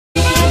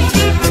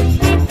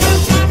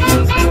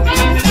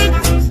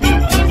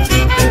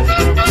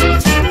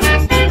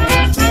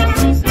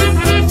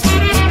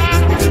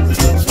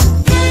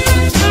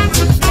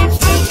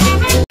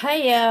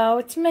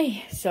it's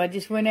me. So I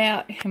just went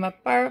out in my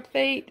fire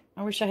feet.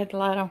 I wish I had the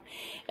light on.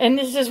 And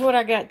this is what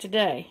I got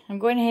today. I'm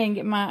going ahead and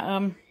get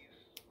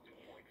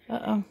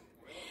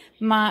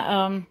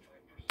my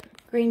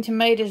green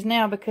tomatoes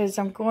now, because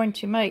I'm going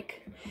to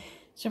make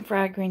some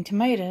fried green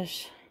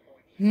tomatoes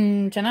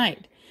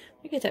tonight.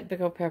 Look at that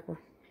big old pepper.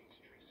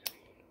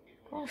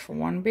 Gosh,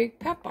 one big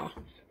pepper.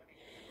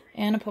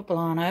 And a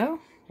poblano.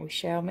 We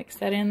shall mix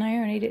that in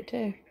there and eat it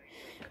too.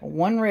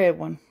 One red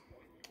one.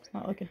 It's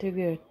not looking too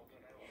good.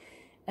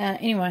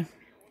 Anyway,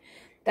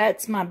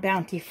 that's my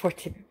bounty for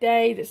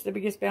today. That's the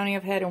biggest bounty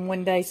I've had in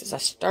one day since I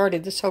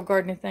started this whole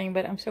gardening thing,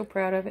 but I'm so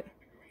proud of it.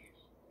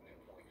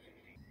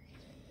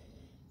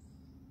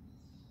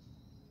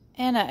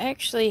 And I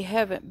actually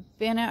haven't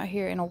been out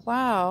here in a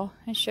while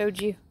and showed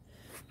you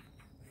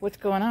what's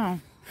going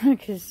on,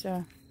 because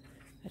that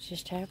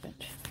just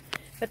happened.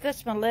 But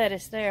that's my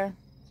lettuce there.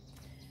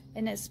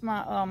 And it's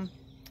my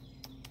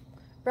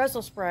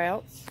Brussels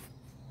sprouts.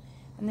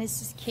 And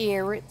this is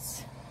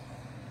carrots.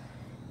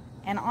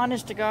 And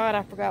honest to God,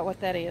 I forgot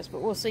what that is,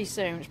 but we'll see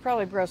soon. It's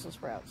probably Brussels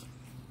sprouts.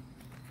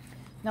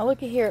 Now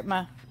look at here at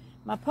my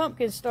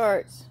pumpkin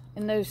starts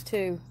in those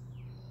two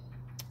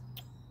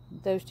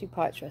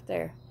pots right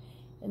there.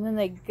 And then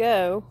they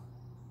go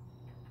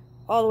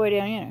all the way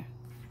down here.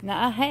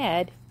 Now I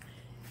had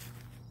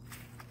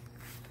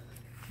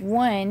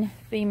one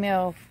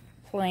female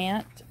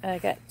plant. I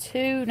got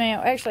two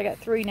now. Actually, I got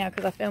three now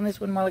because I found this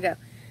one a while ago.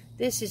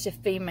 This is a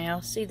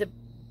female. See the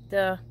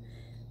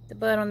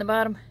bud on the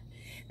bottom?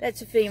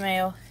 That's a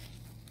female.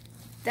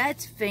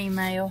 That's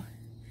female.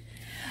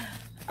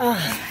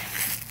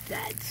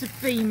 That's a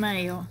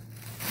female.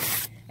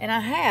 And I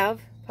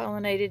have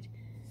pollinated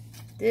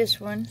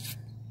this one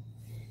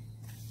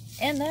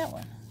and that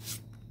one.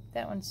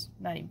 That one's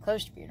not even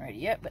close to being ready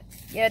yet, but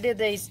yeah, I did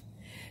these.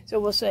 So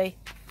we'll see.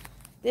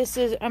 This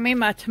is, I mean,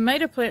 my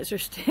tomato plants are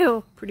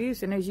still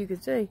producing, as you can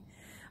see.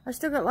 I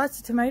still got lots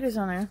of tomatoes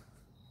on there.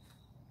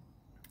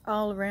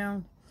 All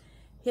around,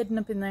 hidden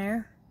up in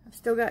there. I've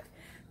still got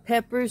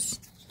peppers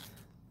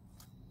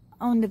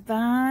on the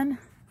vine.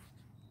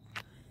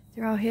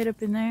 They're all hid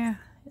up in there.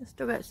 I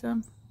still got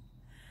some.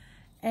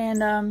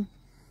 And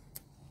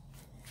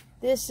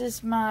this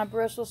is my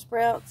Brussels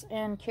sprouts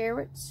and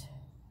carrots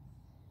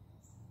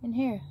in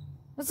here.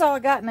 That's all I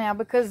got now,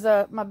 because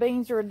my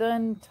beans are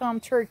done Tom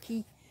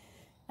Turkey.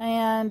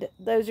 And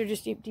those are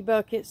just empty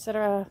buckets that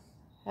I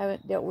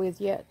haven't dealt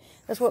with yet.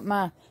 That's what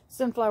my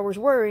sunflowers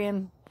were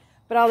in.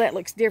 But all that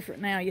looks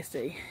different now, you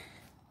see.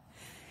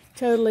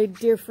 Totally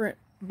different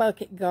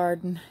bucket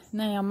garden.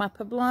 Now, my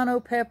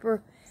poblano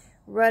pepper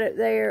right up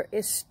there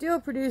is still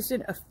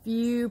producing a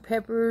few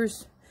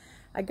peppers.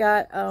 I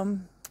got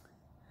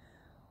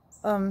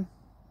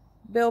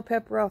bell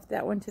pepper off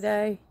that one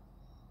today.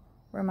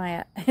 Where am I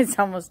at? It's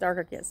almost dark,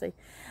 I can't see.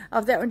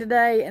 Off that one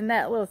today, and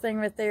that little thing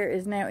right there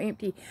is now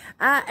empty.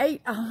 I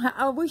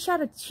wish I'd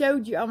have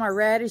showed you all my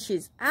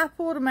radishes. I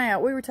pulled them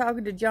out. We were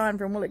talking to John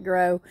from Will It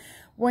Grow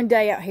one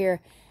day out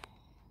here,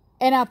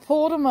 and I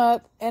pulled them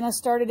up, and I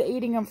started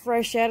eating them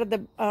fresh out of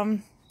the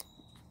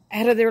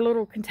out of their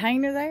little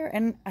container there,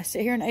 and I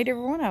sit here and ate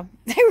every one of them.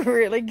 They were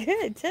really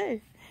good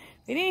too.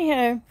 But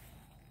anyhow,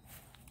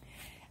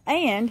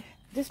 and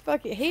this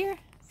bucket here,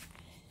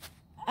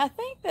 I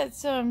think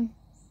that's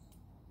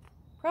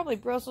probably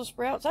Brussels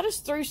sprouts. I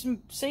just threw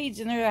some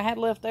seeds in there I had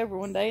left over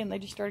one day, and they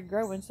just started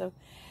growing. So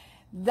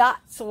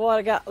that's what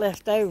I got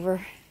left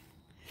over.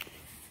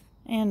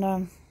 And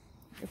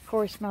of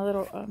course, my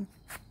little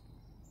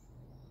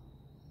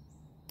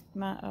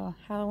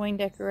Halloween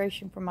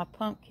decoration for my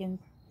pumpkin,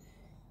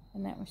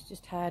 and that was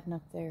just hiding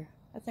up there.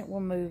 I think we'll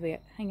move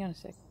it. Hang on a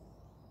second.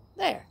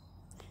 There.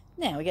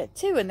 Now we got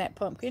two in that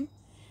pumpkin,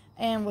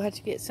 and we'll have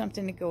to get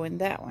something to go in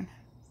that one.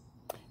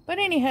 But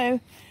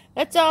anyhow,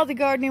 that's all the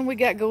gardening we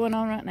got going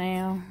on right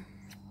now.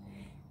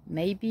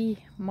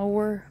 Maybe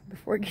more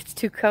before it gets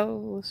too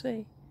cold. We'll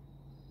see.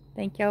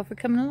 Thank y'all for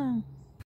coming along.